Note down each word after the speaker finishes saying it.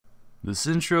This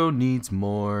intro needs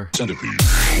more Centipede.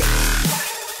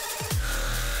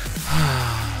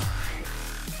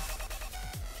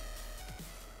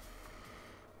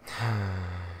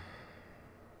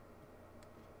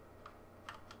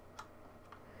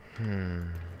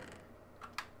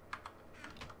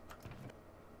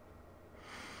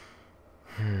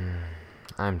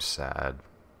 I'm sad.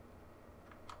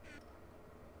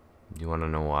 You wanna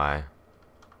know why?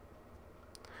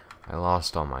 I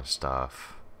lost all my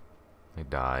stuff. I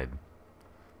died.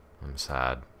 I'm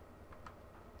sad.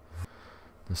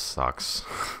 This sucks.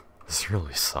 This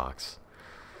really sucks.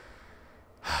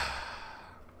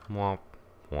 Womp,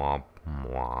 womp,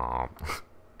 womp.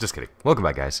 Just kidding. Welcome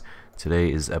back, guys. Today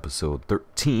is episode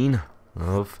 13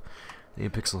 of the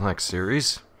PixelHack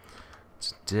series.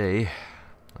 Today,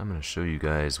 I'm going to show you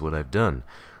guys what I've done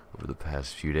over the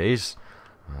past few days.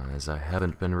 As I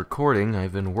haven't been recording,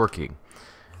 I've been working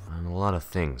on a lot of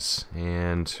things,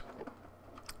 and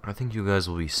I think you guys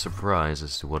will be surprised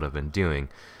as to what I've been doing.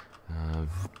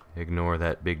 Ignore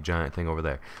that big giant thing over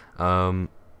there.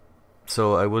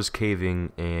 So I was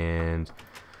caving, and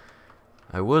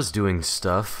I was doing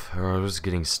stuff, or I was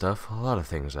getting stuff, a lot of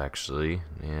things actually,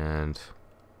 and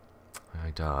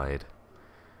I died.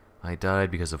 I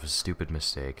died because of a stupid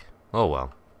mistake. Oh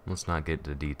well, let's not get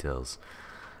into details.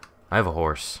 I have a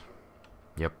horse.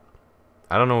 Yep.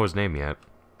 I don't know his name yet.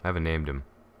 I haven't named him.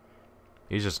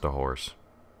 He's just a horse.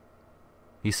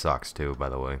 He sucks too, by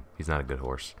the way. He's not a good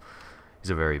horse. He's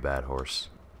a very bad horse.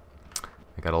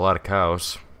 I got a lot of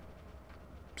cows.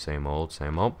 Same old,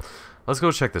 same old. Let's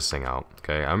go check this thing out.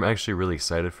 Okay, I'm actually really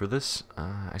excited for this.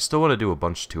 I still want to do a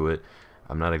bunch to it.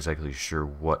 I'm not exactly sure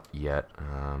what yet.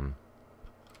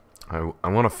 I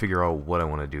want to figure out what I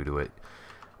want to do to it,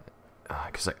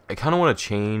 because I kind of want to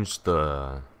change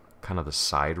the the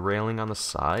side railing on the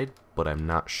side, but I'm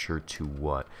not sure to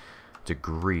what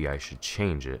degree I should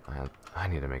change it. I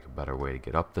need to make a better way to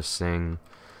get up this thing.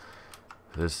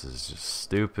 This is just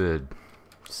stupid.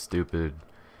 Stupid.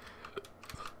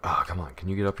 Oh, come on. Can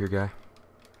you get up here, guy?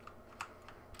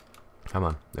 Come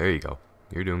on. There you go.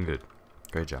 You're doing good.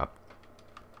 Great job.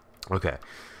 Okay.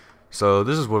 So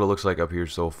this is what it looks like up here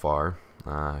so far.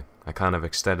 I kind of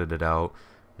extended it out,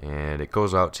 and it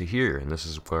goes out to here, and this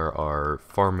is where our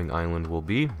farming island will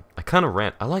be. I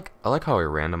like how I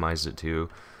randomized it too,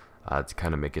 to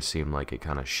kind of make it seem like it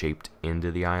kind of shaped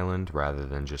into the island rather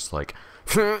than just like,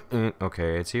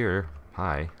 okay, it's here.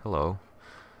 Hi, hello.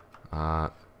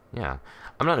 Yeah,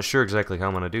 I'm not sure exactly how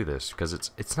I'm gonna do this because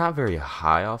it's not very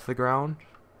high off the ground.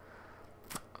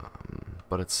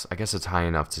 But I guess it's high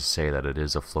enough to say that it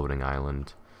is a floating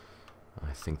island.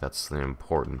 I think that's the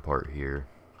important part here.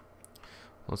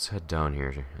 Let's head down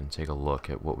here and take a look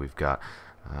at what we've got.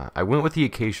 I went with the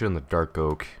acacia and the dark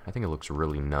oak. I think it looks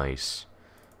really nice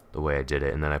the way I did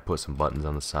it, and then I put some buttons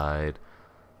on the side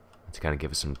to kind of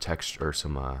give it some texture, or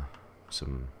some I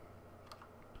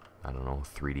don't know,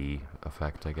 3D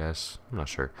effect, I guess. I'm not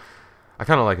sure. I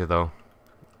kind of like it though.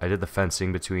 I did the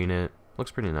fencing between it.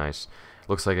 Looks pretty nice.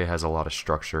 Looks like it has a lot of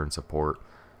structure and support.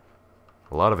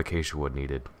 A lot of acacia wood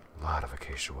needed. A lot of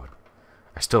acacia wood.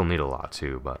 I still need a lot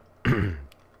too, but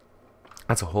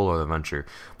that's a whole other venture.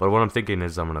 But what I'm thinking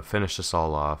is I'm going to finish this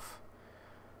all off,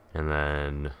 and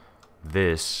then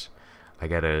this, I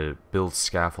got to build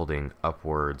scaffolding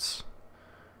upwards,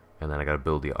 and then I got to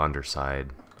build the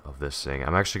underside of this thing.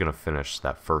 I'm actually going to finish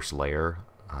that first layer.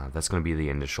 That's going to be the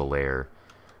initial layer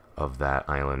of that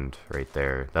island right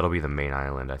there. That'll be the main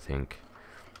island, I think.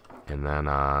 And then,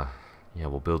 yeah,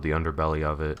 we'll build the underbelly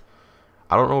of it.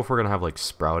 I don't know if we're going to have, like,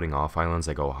 sprouting off islands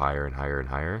that go higher and higher and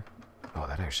higher. Oh,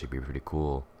 that'd actually be pretty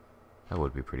cool. That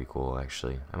would be pretty cool,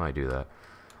 actually. I might do that.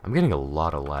 I'm getting a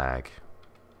lot of lag.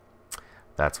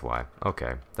 That's why.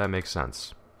 Okay, that makes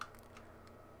sense.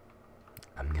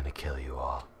 I'm going to kill you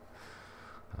all.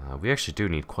 We actually do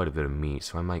need quite a bit of meat,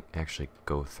 so I might actually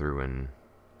go through and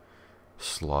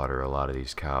slaughter a lot of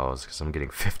these cows, because I'm getting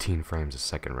 15 frames a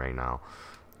second right now.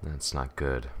 That's not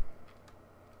good.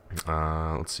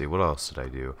 Let's see, what else did I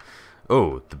do?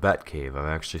 Oh, the bat cave. I'm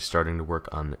actually starting to work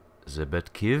on the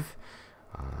bat cave.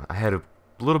 I had a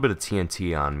little bit of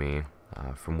TNT on me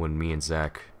from when me and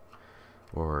Zach,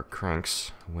 or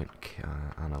Cranks, went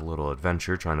on a little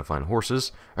adventure trying to find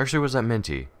horses. Actually, was that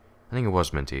Minty? I think it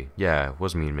was Minty. Yeah, it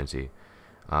was me and Minty.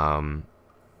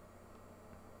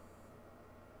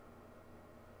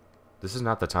 This is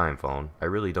not the time, phone. I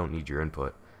really don't need your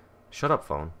input. Shut up,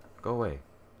 phone. Go away.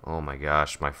 Oh my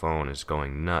gosh, my phone is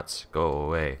going nuts. Go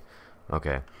away.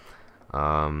 Okay.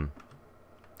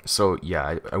 So,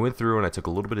 yeah, I went through and I took a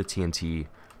little bit of TNT,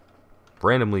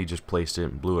 randomly just placed it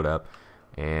and blew it up.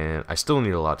 And I still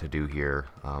need a lot to do here.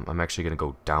 I'm actually going to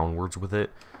go downwards with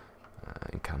it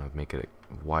and kind of make it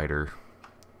wider.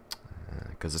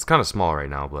 Because it's kind of small right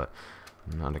now, but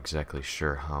I'm not exactly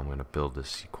sure how I'm going to build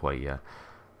this quite yet.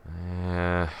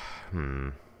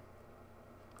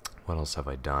 What else have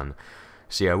I done?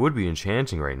 See, I would be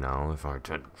enchanting right now if I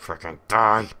didn't freaking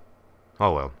die.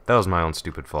 Oh well, that was my own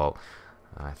stupid fault.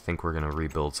 I think we're going to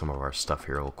rebuild some of our stuff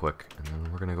here real quick, and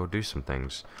then we're going to go do some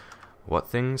things. What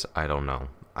things? I don't know.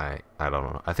 I don't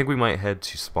know. I think we might head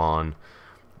to spawn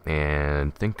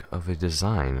and think of a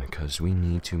design, because we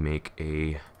need to make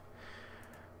a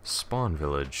spawn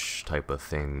village type of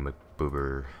thing,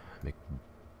 McBoober,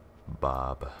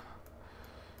 McBob.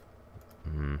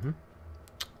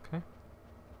 Okay.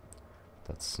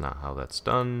 That's not how that's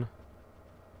done.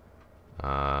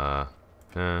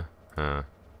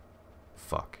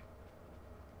 Fuck.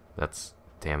 That's,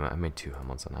 damn it, I made 2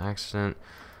 helmets on accident.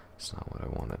 It's not what I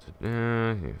wanted to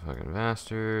do, you fucking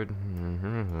bastard.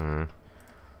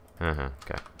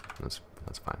 Okay, that's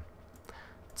fine.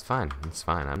 It's fine, it's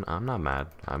fine. I'm not mad.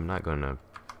 I'm not gonna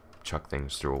chuck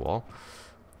things through a wall.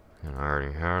 And I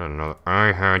already had another.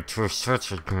 I had 2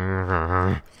 sets of.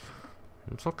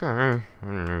 It's okay.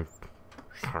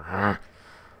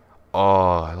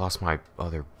 Oh, I lost my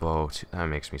other bow. That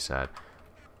makes me sad.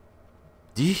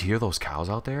 Do you hear those cows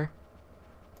out there?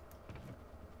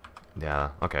 Yeah,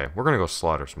 okay. We're gonna go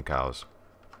slaughter some cows.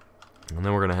 And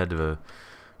then we're gonna head to the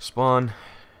spawn.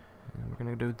 And we're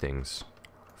gonna do things.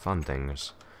 Fun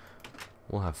things.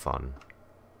 We'll have fun.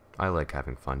 I like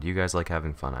having fun. Do you guys like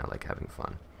having fun? I like having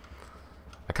fun.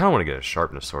 I kinda wanna get a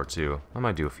sharpness sword too. I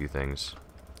might do a few things.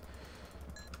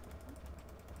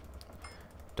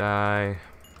 Die.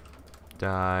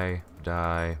 Die.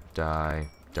 Die. Die.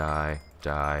 Die.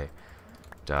 Die.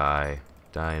 Die.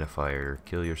 Die in a fire.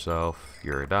 Kill yourself.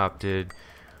 You're adopted.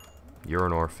 You're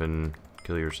an orphan.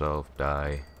 Kill yourself.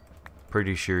 Die.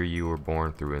 Pretty sure you were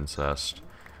born through incest.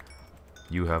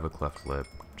 You have a cleft lip.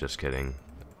 Just kidding.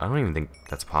 I don't even think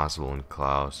that's possible in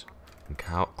cows. In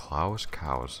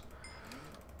cows?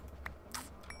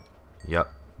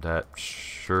 Yep. That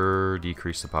sure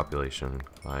decreased the population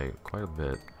by quite a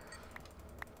bit.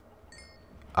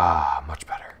 Ah, much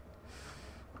better.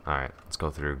 Alright, let's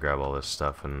go through, grab all this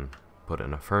stuff, and put it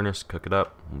in a furnace, cook it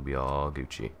up. We'll be all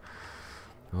Gucci.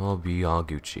 We'll be all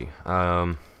Gucci.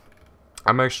 I'm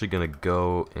actually gonna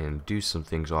go and do some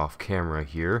things off camera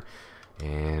here,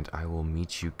 and I will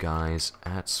meet you guys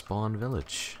at Spawn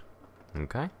Village.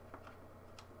 Okay?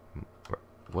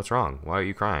 What's wrong? Why are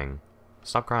you crying?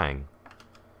 Stop crying.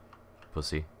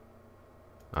 Pussy.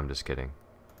 I'm just kidding.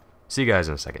 See you guys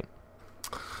in a second.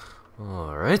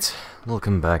 Alright,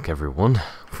 welcome back everyone.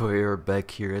 We're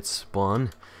back here at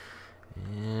Spawn,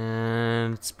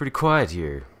 and it's pretty quiet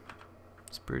here.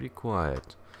 It's pretty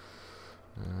quiet.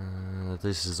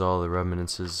 This is all the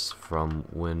reminiscences from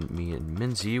when me and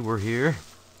Minzy were here.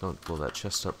 Don't blow that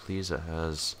chest up, please. It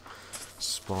has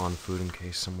spawn food in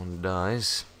case someone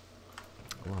dies.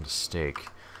 I want a steak.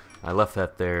 I left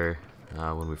that there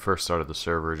when we first started the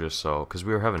server, just so, because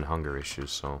we were having hunger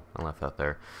issues, so I left that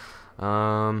there.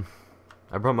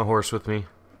 I brought my horse with me.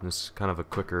 This is kind of a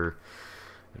quicker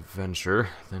adventure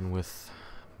than with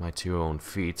my own 2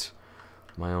 feet.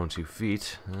 My own 2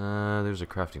 feet. There's a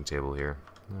crafting table here.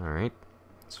 Alright.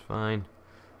 It's fine.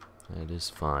 That is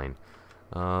fine.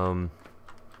 So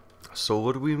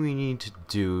what we need to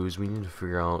do is we need to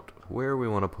figure out where we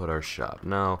want to put our shop.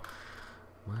 Now,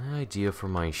 my idea for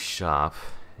my shop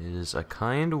is I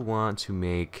kind of want to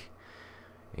make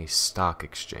a stock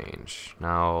exchange.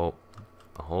 Now,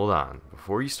 hold on.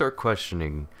 Before you start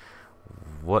questioning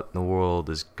what in the world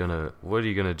is what are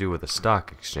you gonna do with a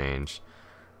stock exchange?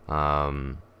 How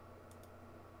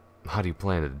do you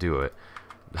plan to do it?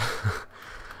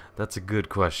 That's a good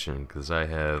question, because I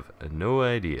have no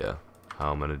idea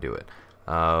how I'm gonna do it.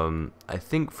 I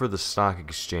think for the stock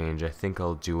exchange, I think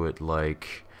I'll do it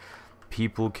like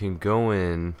people can go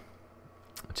in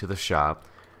to the shop,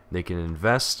 they can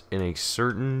invest in a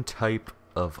certain type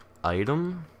of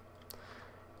item,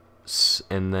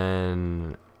 and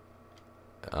then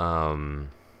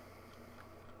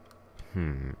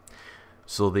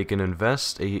so they can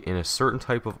invest in a certain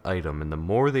type of item, and the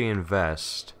more they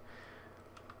invest,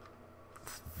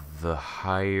 the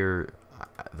higher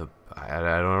I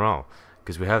don't know,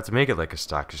 because we have to make it like a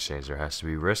stock exchange. There has to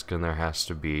be risk, and there has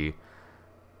to be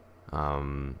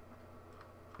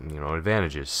you know,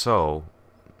 advantages. So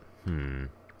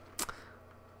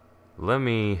let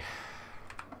me,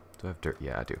 do I have dirt?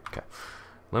 Yeah, I do. Okay,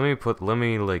 let me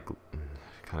like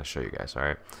kind of show you guys. All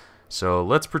right, so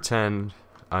let's pretend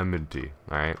I'm Minty.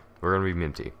 All right, we're gonna be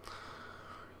Minty.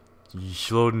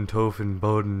 Schloden, Tofen,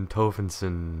 Boden,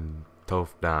 Tofensen,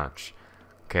 Tofnach.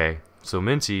 Okay, so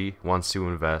Minty wants to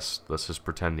invest. Let's just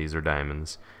pretend these are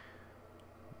diamonds.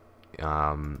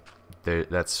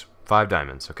 That's 5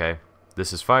 diamonds, okay?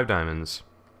 This is 5 diamonds,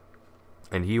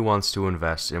 and he wants to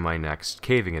invest in my next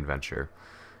caving adventure.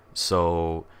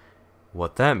 So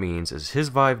what that means is his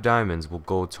 5 diamonds will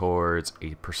go towards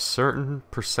a certain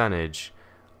percentage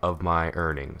of my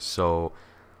earnings. So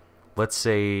let's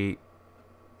say,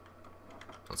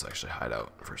 let's actually hide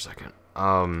out for a second.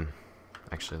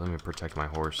 Actually, let me protect my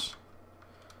horse.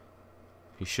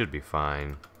 He should be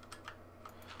fine.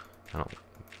 I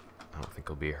don't think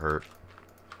he'll be hurt.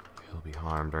 He'll be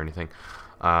harmed or anything.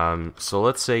 So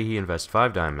let's say he invests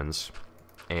 5 diamonds,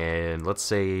 and let's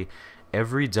say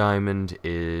every diamond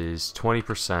is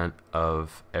 20%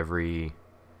 of every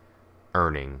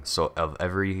earning, so of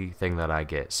everything that I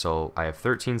get. So I have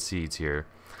 13 seeds here.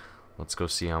 Let's go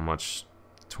see how much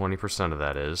 20% of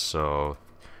that is. So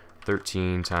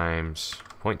 13 times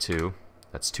 0.2,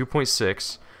 that's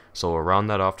 2.6. So we'll round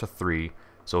that off to 3.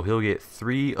 So he'll get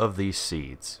 3 of these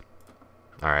seeds.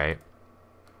 Alright.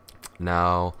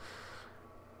 Now,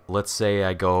 let's say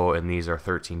I go and these are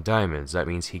 13 diamonds. That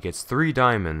means he gets 3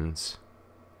 diamonds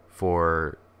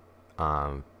for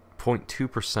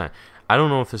 0.2%. I don't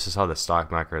know if this is how the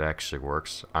stock market actually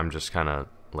works. I'm just kind of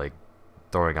like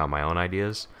throwing out my own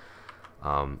ideas.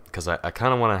 Because I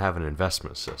kind of want to have an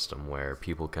investment system where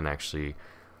people can actually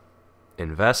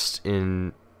invest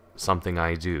in something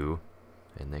I do,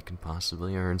 and they can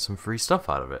possibly earn some free stuff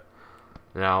out of it.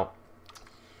 Now,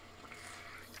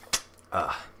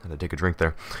 had to take a drink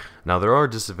there. Now, there are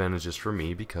disadvantages for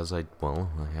me because I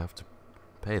have to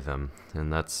pay them,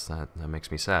 and that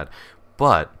makes me sad.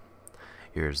 But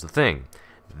here's the thing: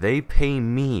 they pay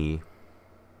me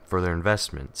for their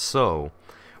investment. So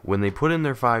when they put in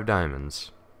their 5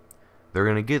 diamonds, they're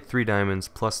gonna get 3 diamonds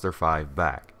plus their 5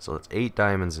 back. So that's 8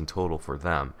 diamonds in total for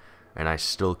them, and I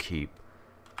still keep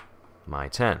my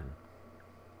 10.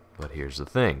 But here's the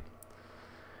thing: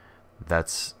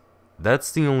 that's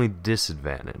the only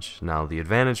disadvantage. Now, the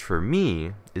advantage for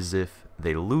me is if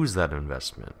they lose that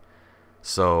investment.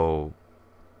 So,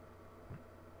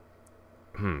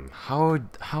 how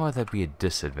would that be a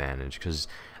disadvantage? Because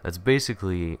that's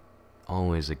basically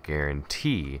always a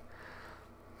guarantee.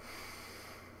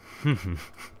 I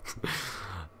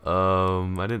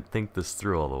didn't think this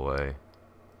through all the way.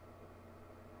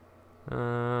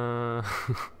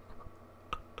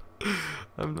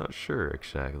 I'm not sure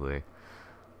exactly.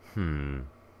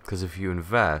 Because if you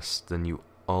invest, then you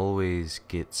always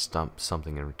get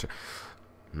something in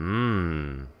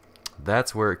return.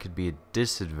 That's where it could be a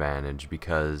disadvantage,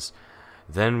 because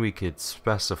then we could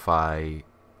specify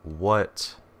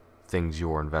what things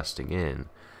you're investing in.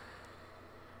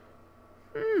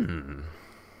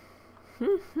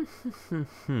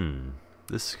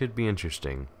 This could be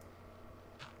interesting.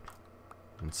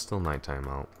 It's still nighttime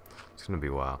out. It's gonna be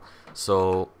a while.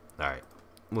 So, alright.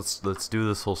 Let's do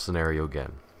this whole scenario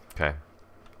again. Okay.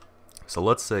 So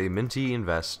let's say Minty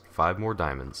invests 5 more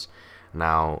diamonds.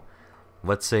 Now,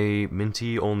 let's say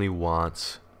Minty only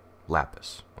wants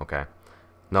lapis. Okay.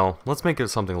 No, let's make it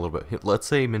something a little bit. Let's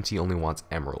say Minty only wants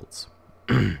emeralds.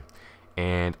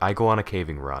 And I go on a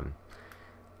caving run,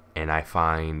 and I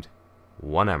find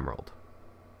 1 emerald.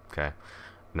 Okay.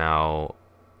 Now,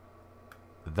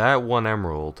 that 1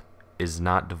 emerald is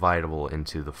not dividable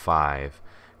into the 5.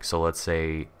 So let's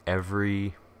say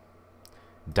every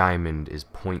diamond is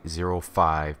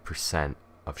 0.05%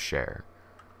 of share.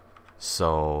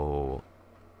 So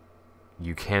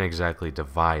you can't exactly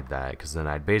divide that, because then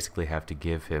I'd basically have to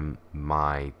give him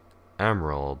my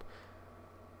emerald.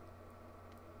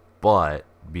 But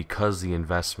because the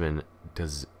investment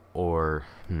because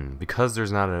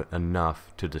there's not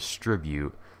enough to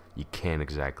distribute, you can't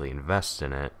exactly invest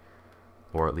in it,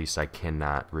 or at least I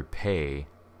cannot repay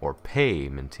or pay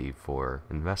Minty for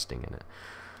investing in it.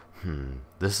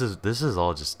 This is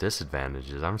all just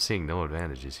disadvantages. I'm seeing no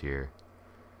advantages here.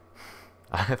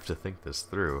 I have to think this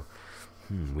through.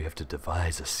 We have to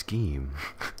devise a scheme.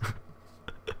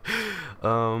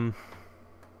 Yeah,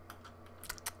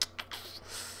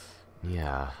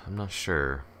 I'm not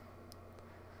sure.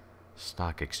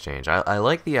 Stock exchange. I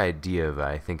like the idea of it.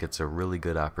 I think it's a really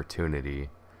good opportunity.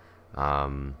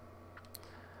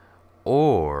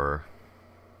 Or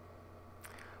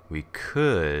we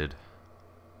could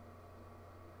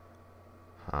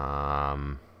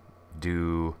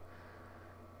do,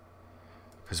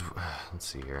 because let's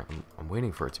see here, I'm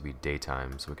waiting for it to be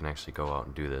daytime so we can actually go out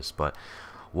and do this. But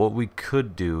what we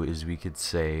could do is we could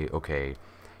say, okay,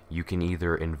 you can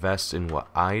either invest in what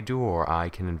I do, or I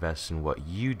can invest in what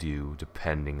you do,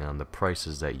 depending on the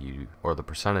prices that you, or the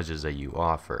percentages that you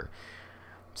offer.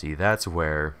 See, that's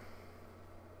where...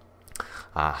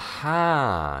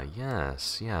 Aha!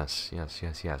 Yes.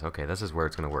 Okay, this is where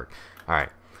it's going to work. Alright,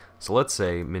 so let's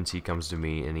say Minty comes to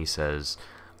me and he says,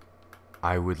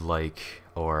 I would like,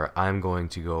 or I'm going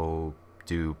to go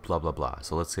do blah blah blah.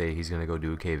 So let's say he's going to go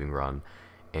do a caving run,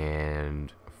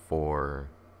 and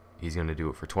he's going to do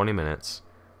it for 20 minutes,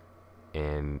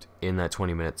 and in that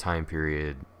 20-minute time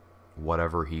period,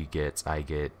 whatever he gets, I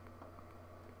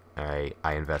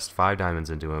invest 5 diamonds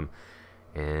into him,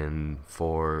 and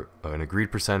for an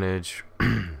agreed percentage,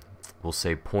 we'll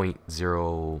say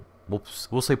 0.0,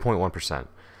 we'll say 0.1%.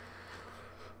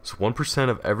 So 1%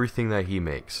 of everything that he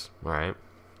makes, alright?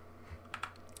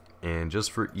 And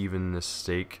just for evenness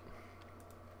sake,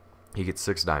 he gets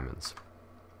 6 diamonds.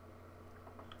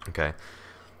 Okay.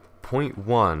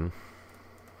 0.1,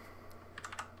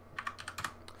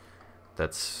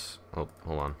 that's, oh,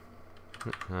 hold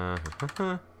on.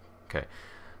 Okay.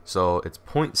 So it's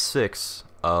 0.6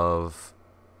 of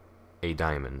a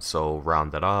diamond. So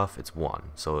round that off, it's 1.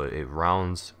 So it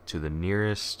rounds to the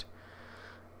nearest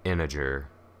integer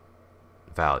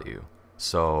value.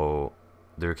 So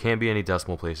there can't be any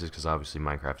decimal places, because obviously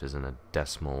Minecraft isn't a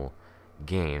decimal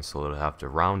game, so it'll have to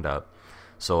round up.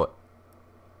 So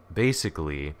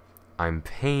basically, I'm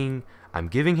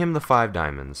giving him the 5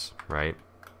 diamonds, right?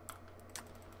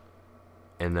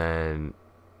 And then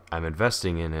I'm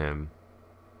investing in him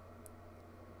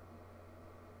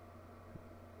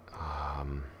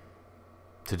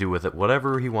to do with it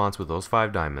whatever he wants with those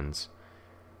 5 diamonds.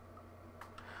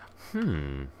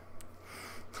 Like,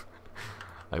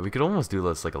 we could almost do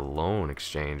this like a loan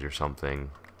exchange or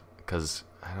something, because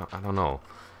I don't know,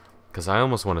 because I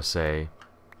almost want to say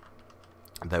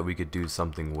that we could do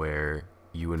something where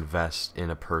you invest in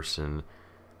a person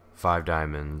 5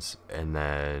 diamonds, and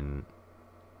then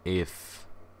if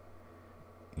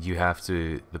you have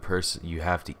to, you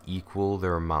have to equal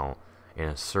their amount in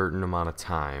a certain amount of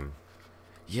time.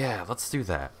 Yeah, let's do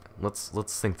that. Let's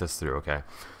think this through, okay?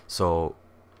 So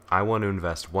I want to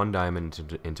invest 1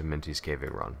 diamond into Minty's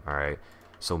caving run, alright?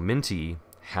 So Minty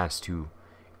has to,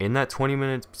 in that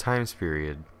 20-minute time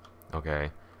period,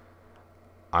 okay,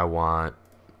 I want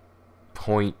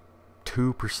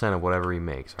 0.2% of whatever he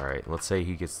makes, alright? Let's say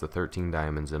he gets the 13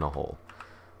 diamonds in a hole.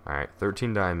 Alright,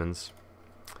 13 diamonds.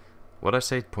 What'd I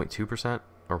say, 0.2%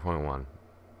 or 0.1?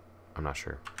 I'm not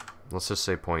sure. Let's just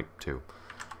say 0.2.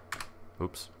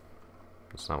 Oops.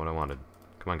 That's not what I wanted.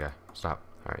 Come on, guy. Stop.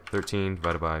 Alright, 13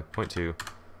 divided by 0.2.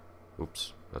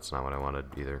 Oops. That's not what I wanted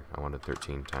either. I wanted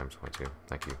 13 times 0.2.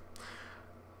 Thank you.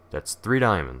 That's 3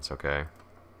 diamonds, okay?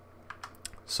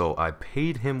 So I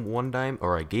paid him 1 diamond,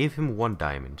 or I gave him 1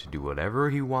 diamond to do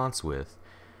whatever he wants with,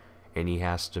 and he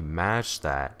has to match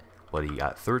that, but he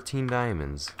got 13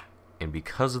 diamonds, and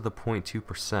because of the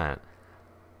 0.2%,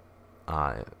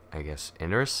 I guess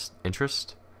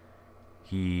interest,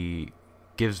 he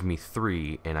gives me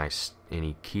 3, and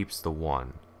he keeps the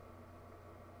 1.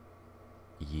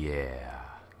 Yeah,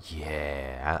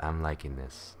 I'm liking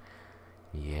this.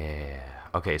 Yeah.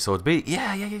 Okay, so it's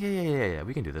yeah.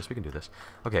 We can do this.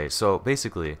 Okay, so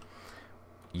basically,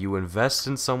 you invest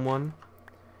in someone,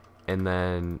 and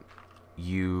then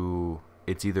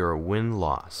it's either a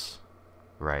win-loss,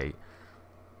 right?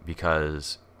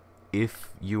 Because if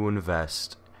you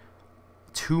invest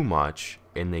too much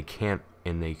and they can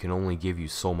only give you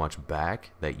so much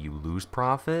back that you lose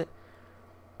profit,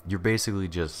 you're basically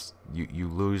just you're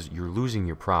losing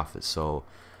your profit. So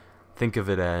think of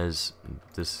it as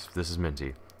this is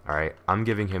Minty. Alright, I'm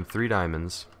giving him 3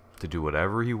 diamonds to do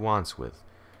whatever he wants with.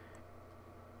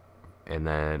 And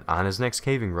then on his next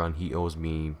caving run, he owes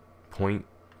me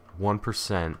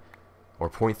 0.1% or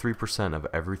 0.3% of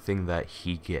everything that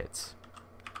he gets.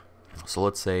 So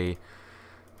let's say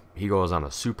he goes on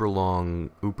a super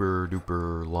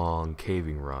duper long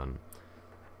caving run,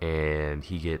 and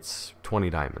he gets 20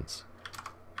 diamonds.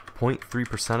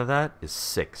 0.3% of that is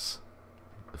 6.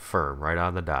 Firm, right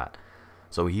on the dot.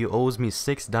 So he owes me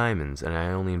 6 diamonds, and I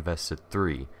only invested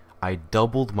 3. I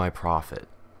doubled my profit,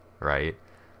 right?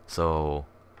 So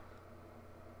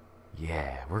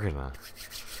yeah, we're gonna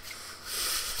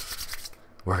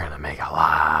make a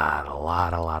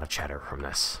lot of cheddar from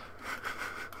this.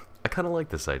 I kind of like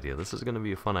this idea. This is gonna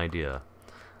be a fun idea.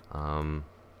 Okay,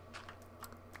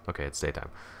 it's daytime.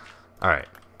 All right.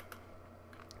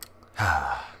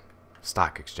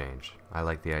 Stock exchange. I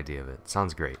like the idea of it.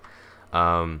 Sounds great.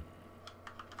 Oh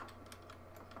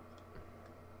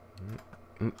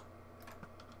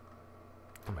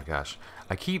my my gosh.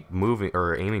 I keep moving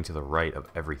or aiming to the right of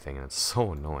everything, and it's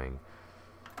so annoying.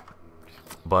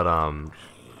 But,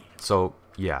 so,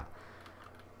 yeah.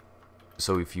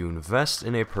 So if you invest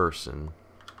in a person,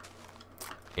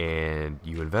 and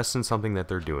you invest in something that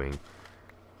they're doing,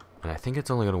 and I think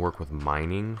it's only going to work with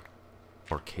mining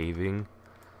or caving,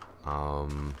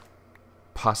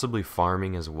 possibly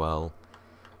farming as well,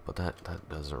 but that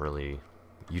doesn't really,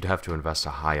 you'd have to invest a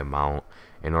high amount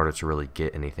in order to really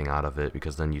get anything out of it,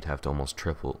 because then you'd have to almost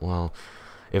triple. Well,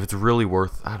 if it's really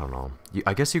worth, I don't know,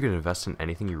 I guess you could invest in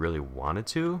anything you really wanted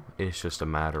to. It's just a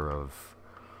matter of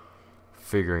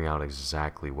figuring out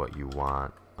exactly what you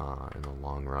want in the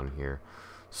long run here.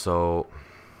 So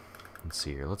let's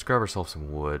see here, let's grab ourselves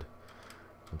some wood.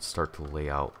 Let's start to lay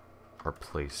out our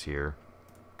place here.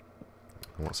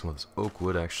 I want some of this oak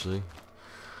wood actually.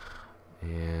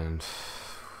 And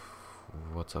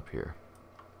what's up here?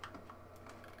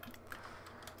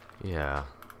 Yeah,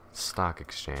 stock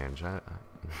exchange.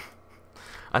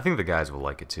 I think the guys will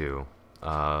like it too,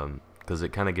 because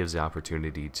it kind of gives the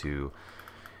opportunity to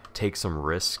take some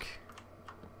risk,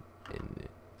 and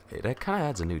it kind of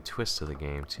adds a new twist to the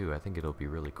game too. I think it'll be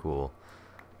really cool.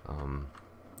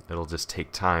 It'll just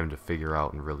take time to figure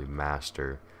out and really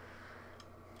master,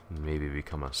 and maybe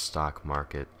become a stock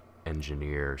market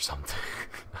engineer or something.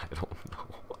 I don't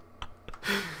know.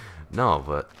 No,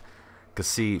 but cause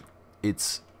see,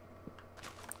 it's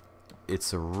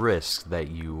a risk that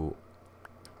you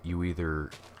either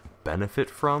benefit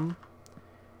from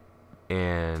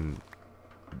and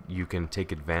you can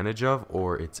take advantage of,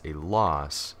 or it's a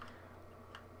loss,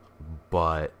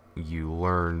 but you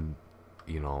learn,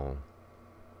 you know,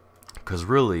 because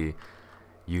really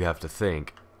you have to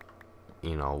think,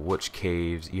 you know, which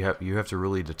caves you have to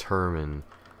really determine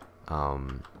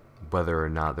whether or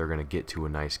not they're going to get to a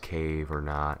nice cave or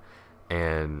not.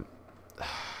 And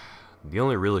the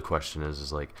only really question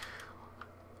is like,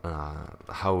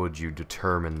 how would you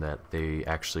determine that they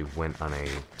actually went on a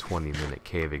 20-minute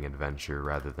caving adventure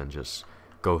rather than just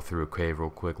go through a cave real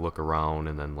quick, look around,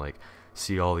 and then like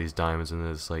see all these diamonds, and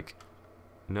it's like,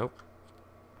 nope.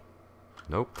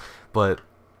 But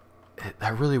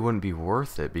that really wouldn't be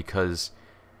worth it, because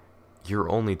you're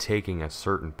only taking a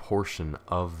certain portion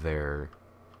of their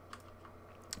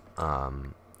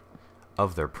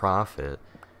profit.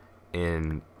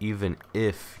 And even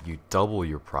if you double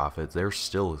your profit, they're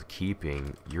still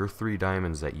keeping your 3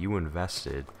 diamonds that you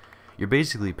invested. You're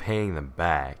basically paying them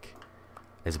back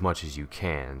as much as you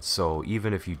can. So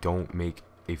even if you don't make,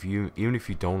 even if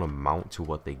you don't amount to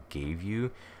what they gave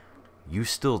you, you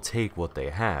still take what they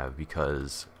have,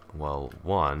 because, well,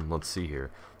 one, let's see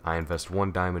here. I invest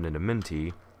 1 diamond into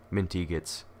Minty. Minty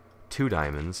gets 2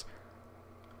 diamonds.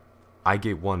 I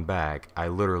get 1 back. I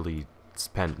literally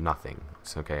spent nothing.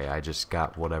 It's okay, I just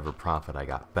got whatever profit I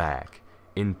got back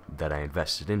in that I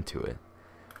invested into it.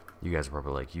 You guys are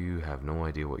probably like, you have no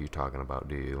idea what you're talking about,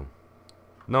 do you?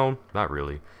 No, not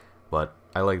really, but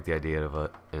I like the idea of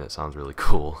it, and it sounds really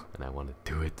cool, and I want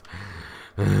to do it.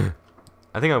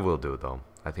 I think I will do it though.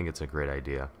 I think it's a great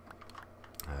idea.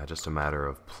 Just a matter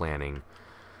of planning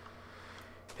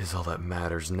is all that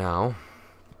matters now,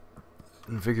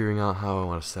 and figuring out how I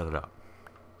want to set it up.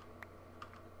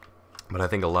 But I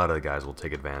think a lot of the guys will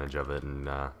take advantage of it and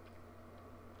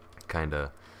kind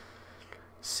of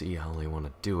see how they want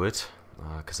to do it.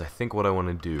 Because I think what I want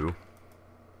to do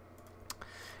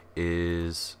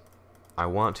is I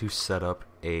want to set up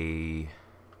 2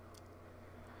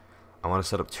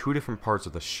 different parts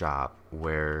of the shop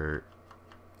where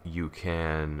you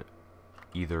can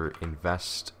either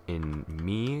invest in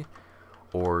me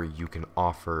or you can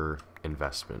offer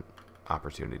investment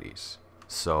opportunities.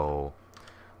 So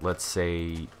let's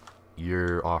say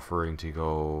you're offering to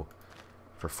go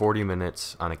for 40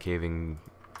 minutes on a caving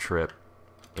trip,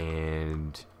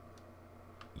 and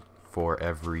for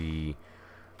every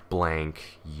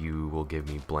blank you will give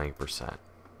me blank %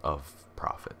 of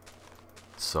profit.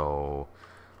 So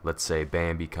let's say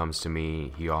Bambi comes to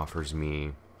me, he offers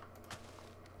me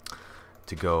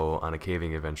to go on a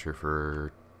caving adventure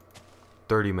for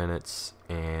 30 minutes,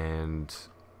 and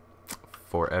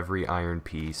for every iron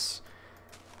piece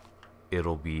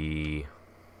he'll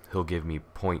give me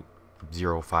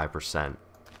 0.05%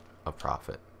 of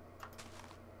profit.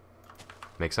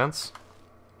 Make sense?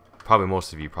 Probably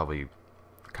most of you probably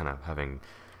kind of having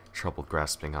trouble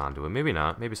grasping onto it. Maybe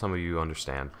not. Maybe some of you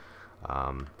understand.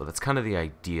 But that's kind of the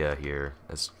idea here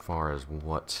as far as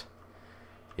what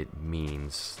it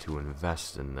means to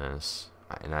invest in this.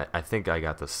 And I think I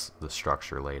got the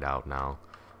structure laid out now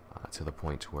to the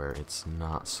point where it's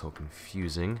not so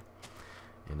confusing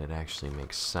and it actually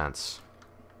makes sense.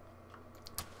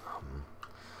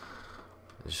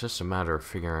 It's just a matter of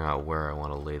figuring out where I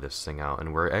want to lay this thing out,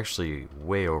 and we're actually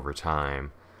way over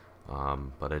time,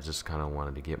 but I just kind of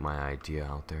wanted to get my idea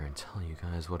out there and tell you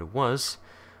guys what it was.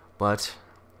 But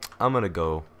I'm gonna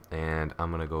go, and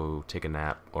I'm gonna go take a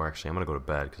nap, or actually I'm gonna go to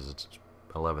bed because it's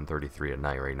 11:33 at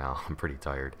night right now. I'm pretty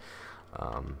tired,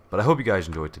 but I hope you guys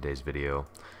enjoyed today's video,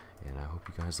 and I hope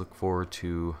you guys look forward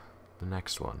to the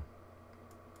next one.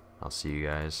 I'll see you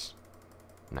guys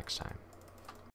next time.